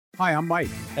Hi, I'm Mike.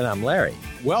 And I'm Larry.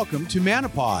 Welcome to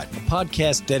Manopod, a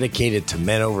podcast dedicated to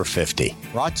men over 50.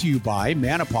 Brought to you by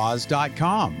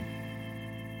Manopause.com.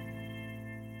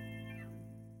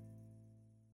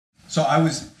 So I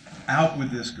was out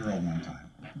with this girl one time,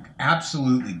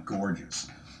 absolutely gorgeous.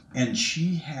 And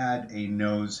she had a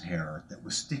nose hair that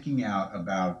was sticking out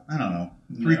about, I don't know,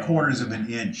 3/4 of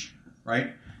an inch,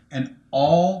 right? And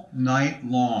all night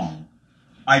long,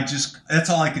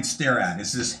 that's all I could stare at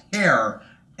is this hair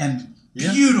and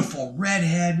beautiful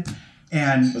redhead.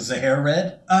 And was the hair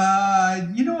red? I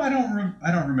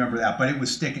don't remember that, but it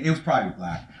was sticking. It was probably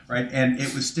black, right? And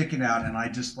it was sticking out, and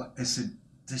I said,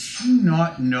 does she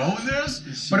not know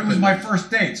this? But it was my first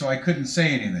date, so I couldn't say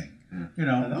anything. You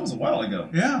know, that was a while ago.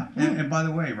 Yeah, and by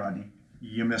the way, Rodney,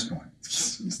 you missed one.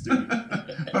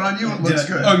 But on you, it looks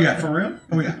good. Oh yeah, for real?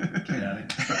 Oh yeah.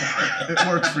 It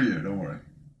works for you. Don't worry.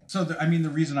 So the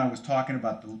reason I was talking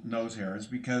about the nose hair is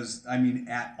because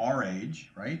at our age,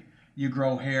 right, you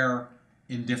grow hair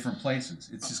in different places.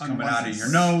 It's just coming out of your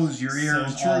nose, your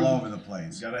ears, all over the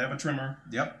place. You gotta have a trimmer.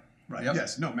 Yep. Right. Yep.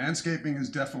 Yes. No. Manscaping is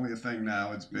definitely a thing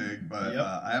now. It's big, but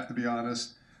I have to be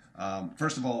honest.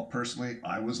 First of all, personally,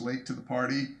 I was late to the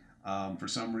party. For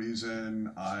some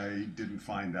reason, I didn't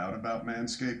find out about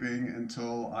manscaping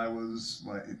until I was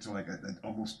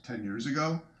almost 10 years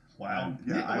ago. Wow.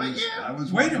 I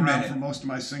was walking around for most of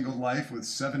my single life with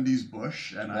 70s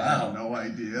bush, and I had no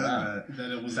idea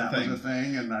that it was a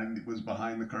thing, and I was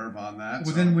behind the curve on that.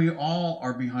 Well, then we all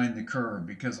are behind the curve,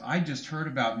 because I just heard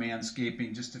about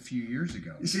manscaping just a few years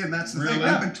ago. You see, and that's the thing.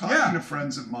 I've been talking to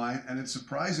friends of mine, and it's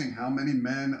surprising how many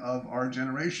men of our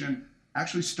generation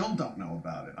actually still don't know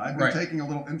about it. I've been taking a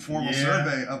little informal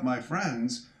survey of my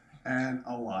friends, and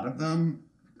a lot of them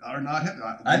are not hip.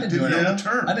 I've been doing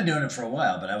it for a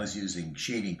while, but I was using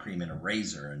shaving cream and a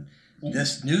razor, and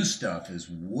this new stuff is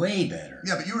way better.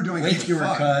 Yeah, but you were doing way fewer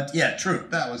cuts. Yeah, true.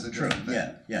 That was a different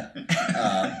thing. Yeah.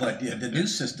 But the new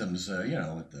systems,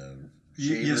 with the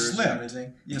you slipped. And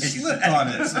everything. You slipped on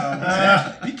it,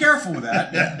 so be careful with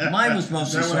that. Yeah. Mine was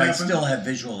mostly so I still have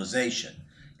visualization.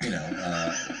 You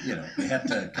have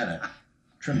to kind of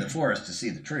trim the forest to see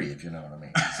the tree, if you know what I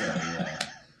mean. So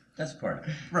that's part of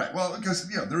it. Right. Well, because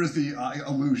there is the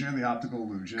illusion, the optical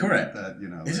illusion. Correct. That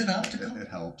is it optical? It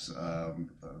helps.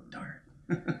 Darn.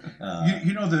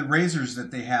 The razors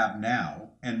that they have now,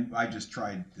 and I just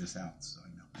tried this out, so I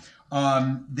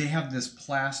know. They have this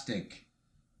plastic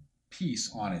piece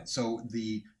on it, so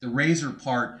the razor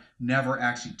part never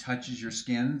actually touches your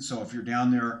skin. So if you're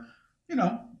down there,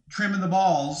 trimming the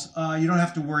balls, you don't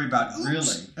have to worry about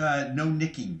no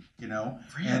nicking, Really?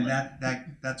 And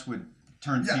that's what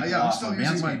turns people off. I'm still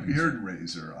using my beard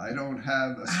razor. I don't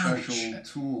have a special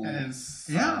tool. And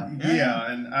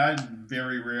I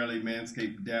very rarely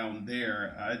manscape down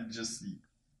there. I just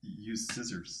use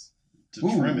scissors to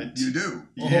trim it. You do?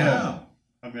 Yeah.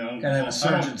 I mean, I don't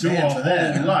do a whole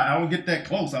lot. I don't get that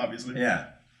close, obviously. Yeah.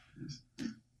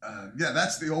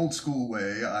 That's the old school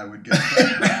way I would get.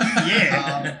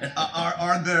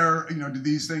 Are there, do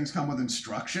these things come with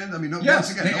instruction? I mean, once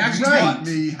again, nobody taught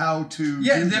me how to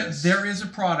do this. There is a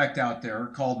product out there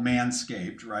called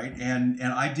Manscaped, right? And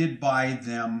I did buy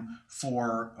them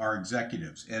for our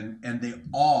executives, and they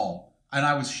all, and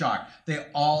I was shocked, they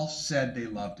all said they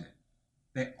loved it.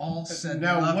 They all said they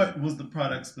loved it. Now, what was the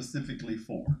product specifically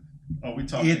for? Are we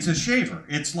talking? It's a shaver.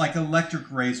 It's like an electric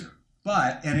razor.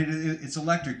 It's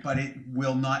electric, but it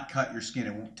will not cut your skin.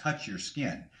 It won't touch your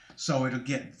skin. So it'll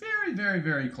get very, very,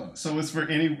 very close. So it's for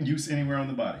any use anywhere on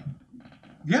the body?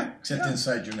 Yeah. Except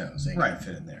inside your nose. Ain't gonna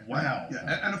fit in there. Wow.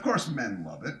 Yeah. And of course men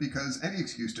love it, because any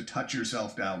excuse to touch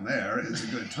yourself down there is a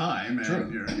good time. And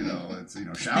True. it's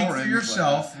showering. Speak for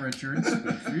yourself, Richard.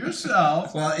 Speak for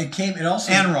yourself. Well, it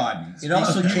also and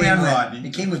Rodney.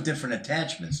 It came with different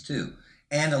attachments too.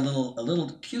 And a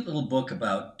cute little book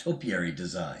about topiary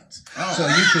designs. Oh. So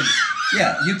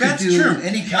you could do true.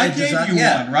 any kind of design. I gave you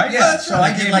one, right? Yeah. So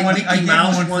I did Mickey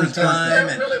Mouse one time.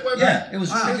 It was really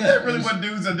good. Is that really what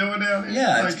dudes are doing down here?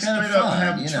 Yeah, it's kind of fun.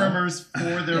 Up have trimmers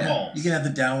for their balls. You can have the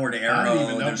downward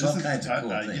arrow. There's all kinds of cool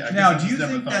things. Now, do you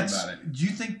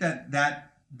think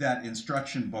that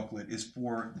instruction booklet is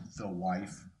for the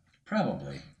wife?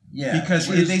 Probably. Yeah. Because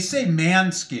they say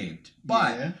Manscaped,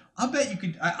 but I'll bet you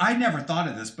could. I never thought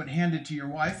of this, but hand it to your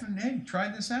wife and hey, try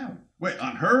this out. Wait,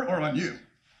 on her or on you?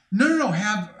 No.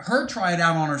 Have her try it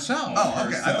out on herself. Oh,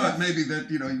 okay. I thought maybe that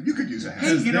you could use a hand.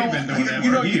 Hey,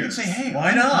 you can say, hey,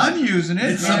 why not? I'm using it.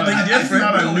 It's something different. It's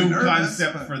not a new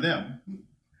concept for them.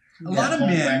 A lot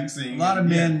of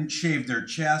men shave their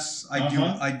chests.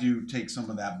 I do take some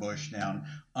of that bush down,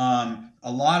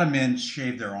 A lot of men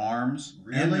shave their arms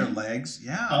and their legs.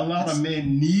 Yeah. A lot of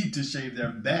men need to shave their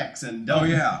backs and don't. Oh,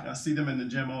 yeah. I see them in the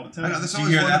gym all the time. I know, there's Do you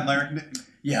always hear one that, of- Larry?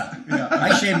 Yeah. Yeah.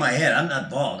 I shave my head. I'm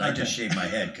not bald. I just shave my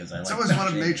head because I like. It's always one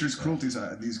of shaving. nature's cruelties.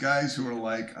 These guys who are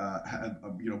like have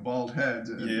bald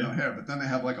heads and no hair, but then they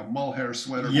have like a mull hair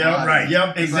sweater. Yeah, body. right.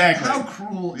 Yep, It's like, exactly. how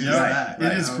cruel is Yep. that?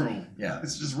 It is You know? cruel. Yeah.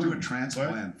 It's just do a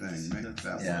transplant thing. Make That's-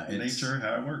 that Yeah. work. It's- Nature,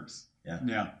 how it works.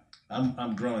 Yeah.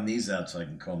 I'm growing these out so I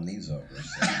can comb these over.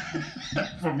 So.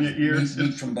 From your ears.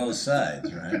 Meat from both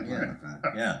sides, right? Can't Yeah. live with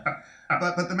that. Yeah.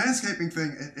 But the manscaping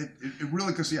thing, it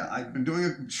really, because I've been doing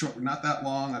it not that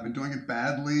long. I've been doing it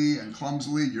badly and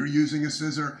clumsily. You're using a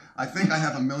scissor. I think I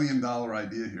have $1 million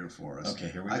idea here for us. Okay,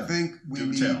 here we I go. think we Do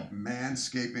need tell.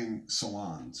 manscaping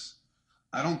salons.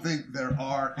 I don't think there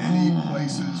are any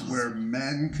places where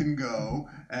men can go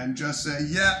and just say,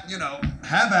 yeah,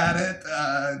 have at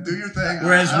it, do your thing.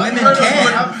 Whereas I've women heard of can.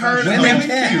 it. I've heard of Women it.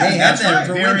 can. They have That's that right.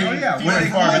 for Very women. Oh, yeah. few What do and they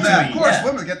far call that? Of between. course, Yeah.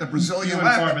 women get the Brazilian Few and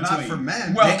wax, far but not between. for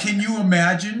men. Well, can you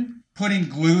imagine putting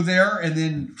glue there and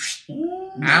then?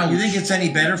 You think it's any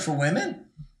better for women?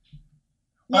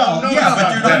 Well, no, yeah, it's but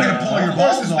not you're not better. going to pull your Of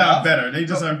course balls it's off. not better. They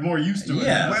just are more used to it.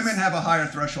 Yeah. Women have a higher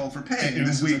threshold for pain. And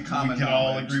This we- is a common we can all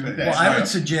knowledge agree with thing. that. Well, I Right. would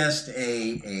suggest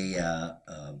a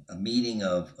meeting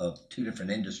of two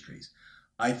different industries.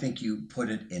 I think you put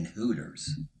it in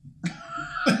Hooters.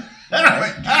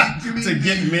 Wait, you mean To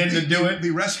get men to do it? The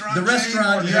restaurant The chain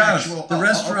restaurant, or the yes, actual... the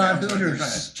restaurant okay, I'm sorry. Go ahead.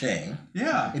 Hooters chain.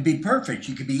 Yeah. It'd be perfect.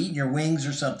 You could be eating your wings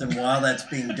or something while that's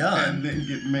being And done. then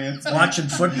get manscaped. Watching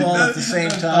football at the same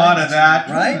time. Thought of that,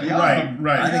 Right? Yeah.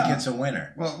 Right. I think Yeah. it's a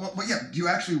winner. Well, yeah. Do you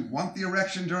actually want the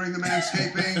erection during the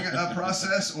manscaping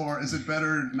process, or is it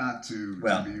better not to?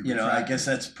 Well, be I retracted? guess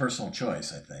that's personal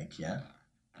choice, I think, yeah.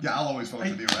 Yeah, I'll always vote for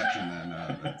the erection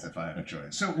then. That's if I had a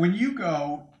choice. So when you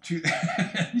go to,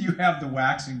 you have the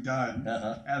waxing done,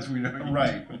 Uh-huh. as we know. you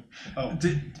Right. do. Oh,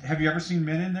 Have you ever seen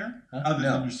men in there Huh? other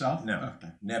No. than yourself? No.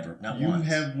 Okay. Never. Not you once.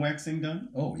 have waxing done?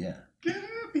 Oh, yeah. Get out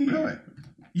here. Really?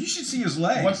 You should see his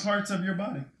legs. What parts of your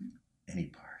body?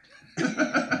 Any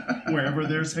part. Wherever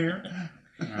there's hair?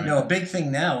 Right. A big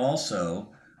thing now also,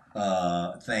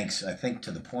 thanks, I think,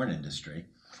 to the porn industry,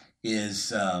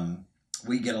 is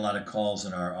we get a lot of calls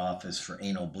in our office for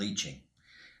anal bleaching.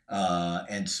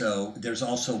 And so there's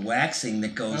also waxing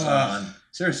that goes on.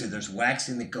 Seriously, there's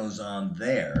waxing that goes on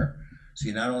there. So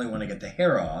you not only want to get the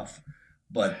hair off,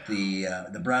 but the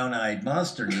brown-eyed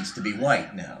monster needs to be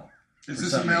white now. Is For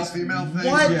this some a reason. male-female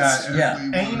thing? What? Or Yeah. strictly one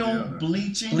or the Anal other?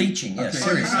 bleaching? Bleaching, yes,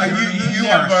 Okay. seriously. You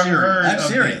Never are serious. heard I'm of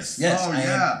serious. this. Yes, Oh, I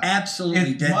yeah. am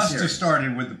absolutely It dead must serious. have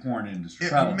started with the porn industry.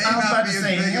 It Probably. may I was not about be to as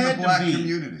say, big it in had the to black be.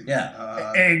 community.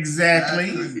 Yeah.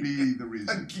 Exactly. That could be the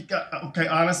reason. Okay,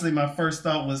 honestly, my first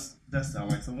thought was, that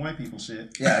sounds like some white people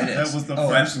shit. Yeah, it is. That was the Oh,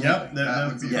 first. absolutely. Yep, That that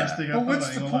would was the be- first thing I But thought. what's I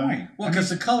the ain't gonna lie. point? Well, because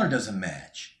the color doesn't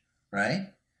match, right?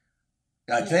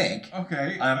 I think.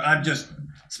 Okay. I'm just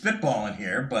spitballing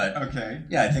here, but Okay.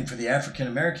 yeah, I think for the African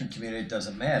American community, it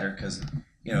doesn't matter because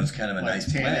it's kind of a Like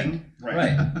nice tanning. blend,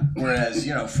 right? Whereas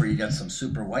for you got some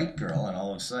super white girl, and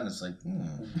all of a sudden it's like, Yeah, I'm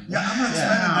not Yeah.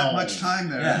 spending that much time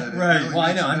there. Yeah. that it Right. really Well, I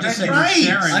gets know, you I'm just there. saying- Right.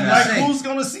 sharing I'm that. just Like, saying- who's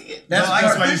gonna see it? That's No, part-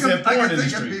 that's why you I said can porn think of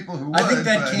industry. people who I think would,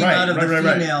 that but- came Right, out of right, the right,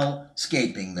 right. female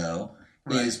scaping, though,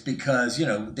 is because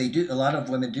they do. A lot of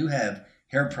women do have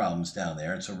hair problems down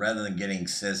there, and so rather than getting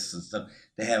cysts and stuff,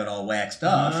 they have it all waxed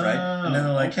off, right? And then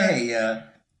they're like, okay. hey.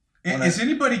 Is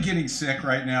anybody getting sick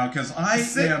right now? Because I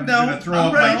Sick? am No, going to throw I'm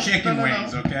up my ready. chicken No, no, no.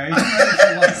 wings, okay?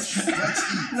 Let's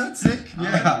eat. Not sick.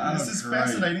 Yeah, This is great.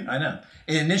 fascinating. I know.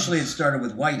 Initially, it started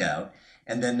with whiteout,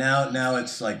 and then now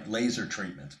it's like laser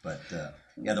treatments. But the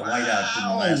whiteout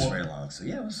didn't last very long. So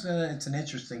yeah, it's an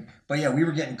interesting. But yeah, we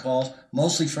were getting calls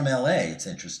mostly from L.A. It's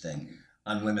interesting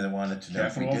on women that wanted to know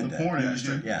if we Capital of did the that. porn Yeah,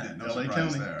 industry. Yeah. no LA surprise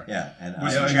County. there. Yeah, and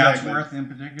Was Yeah, it exactly. Chatsworth in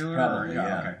particular? probably Or,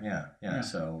 yeah, okay. yeah.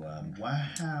 So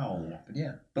Wow. but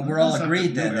yeah, but we're all Something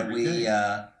agreed then new that every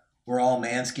we're all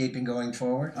manscaping going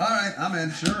forward. All right, I'm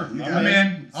in. Sure. You I'm got it.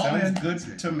 in. Sounds in.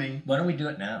 good to me. Why don't we do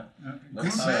it now?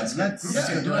 Let's Manscaped. Let's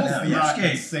Yeah, do it now. not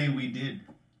Manscaped. say we did.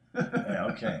 yeah,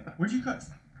 okay. Where'd you cut?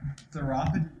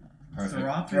 Theropid? Perfect.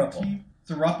 Theropathy?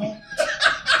 Theruple?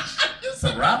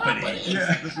 Theropody.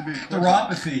 Yeah. This would be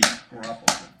Theropathy.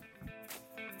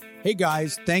 Hey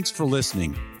guys, thanks for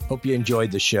listening. Hope you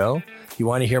enjoyed the show. If you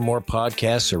want to hear more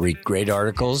podcasts or read great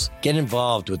articles, get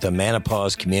involved with the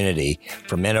Menopause community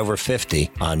for men over 50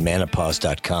 on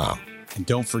menopause.com. And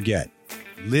don't forget,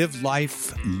 live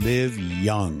life, live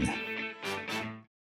young.